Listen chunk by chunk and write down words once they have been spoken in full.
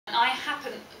I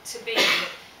happened to be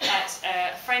at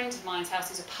a friend of mine's house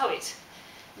who's a poet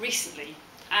recently,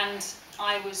 and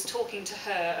I was talking to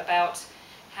her about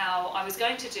how I was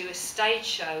going to do a stage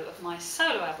show of my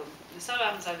solo album. The solo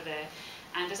album's over there,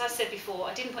 and as I said before,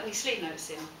 I didn't put any sleeve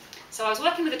notes in. So I was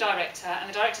working with the director, and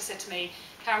the director said to me,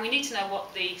 Karen, we need to know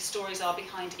what the stories are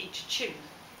behind each tune,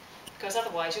 because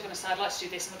otherwise you're going to say, I'd like to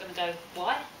do this, and we're going to go,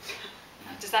 why?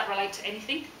 Does that relate to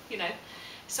anything? You know.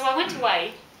 So I went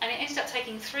away, and it ended up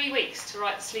taking 3 weeks to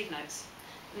write the sleeve notes.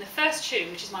 And the first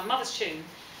tune, which is my mother's tune,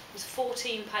 was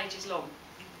 14 pages long.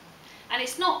 And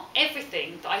it's not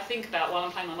everything that I think about while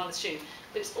I'm playing my mother's tune,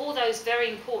 but it's all those very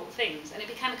important things. And it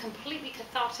became a completely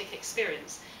cathartic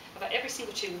experience about every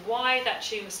single tune, why that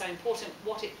tune was so important,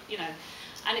 what it, you know.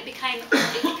 And it became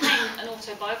an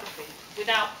autobiography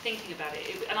without thinking about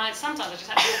it. And sometimes I just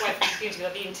had to walk away from the computer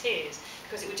because I'd be in tears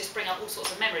because it would just bring up all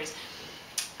sorts of memories.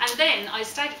 And then I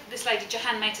stayed at this lady,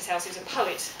 Johann Mater's house, who's a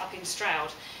poet up in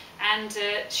Stroud. And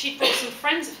she brought some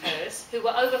friends of hers who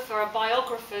were over for a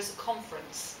biographers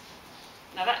conference.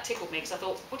 Now that tickled me because I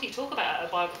thought, what do you talk about at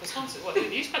a biographers concert? What, who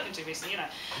have you spoken to recently, you know,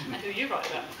 and who you write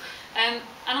about? And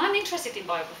I'm interested in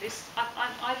biographies.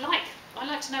 I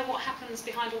like to know what happens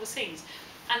behind all the scenes.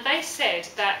 And they said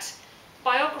that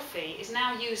biography is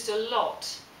now used a lot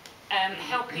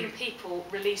helping people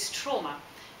release trauma.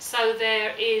 So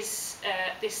there is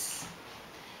this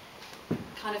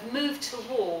kind of move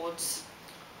towards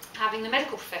having the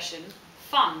medical profession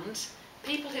fund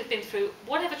people who've been through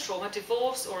whatever trauma,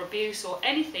 divorce or abuse or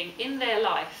anything in their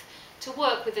life, to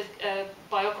work with a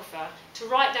biographer, to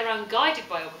write their own guided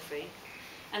biography,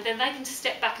 and then they can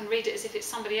step back and read it as if it's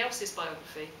somebody else's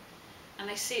biography, and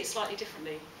they see it slightly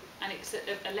differently, and it's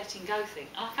a letting go thing.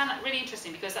 And I found that really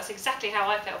interesting because that's exactly how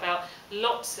I felt about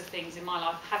lots of things in my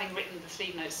life, having written the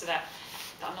sleeve notes to that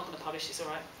I'm not going to publish, it's all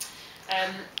right.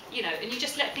 You know, and you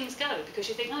just let things go because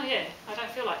you think, oh yeah, I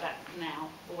don't feel like that now,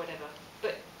 or whatever.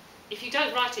 But if you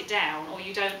don't write it down, or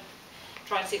you don't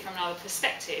try and see it from another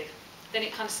perspective, then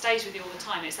it kind of stays with you all the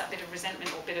time. It's that bit of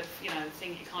resentment or bit of, you know,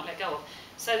 thing you can't let go of.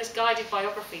 So this guided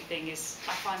biography thing is,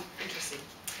 I find interesting.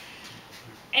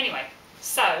 Anyway,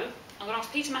 so I'm going to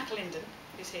ask Peter McAlinden,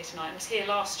 who's here tonight, and was here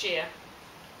last year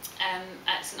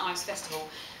at St Ives Festival,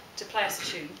 to play us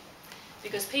a tune.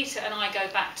 Because Peter and I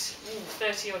go back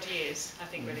 30 odd years, I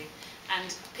think, really.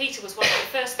 And Peter was one of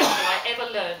the first people I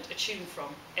ever learned a tune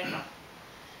from, ever.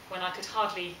 When I could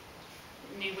hardly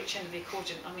knew which end of the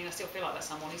accordion. I mean, I still feel like that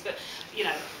some mornings, but you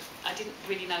know, I didn't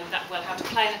really know that well how to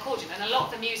play an accordion. And a lot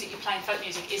of the music you play in folk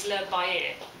music is learned by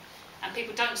ear, and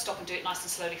people don't stop and do it nice and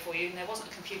slowly for you. And there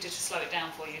wasn't a computer to slow it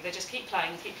down for you. They just keep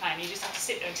playing, and keep playing. You just have to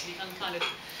sit there until you can kind of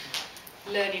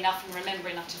learn enough and remember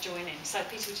enough to join in. So,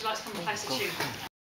 Peter, would you like to come and play us a tune?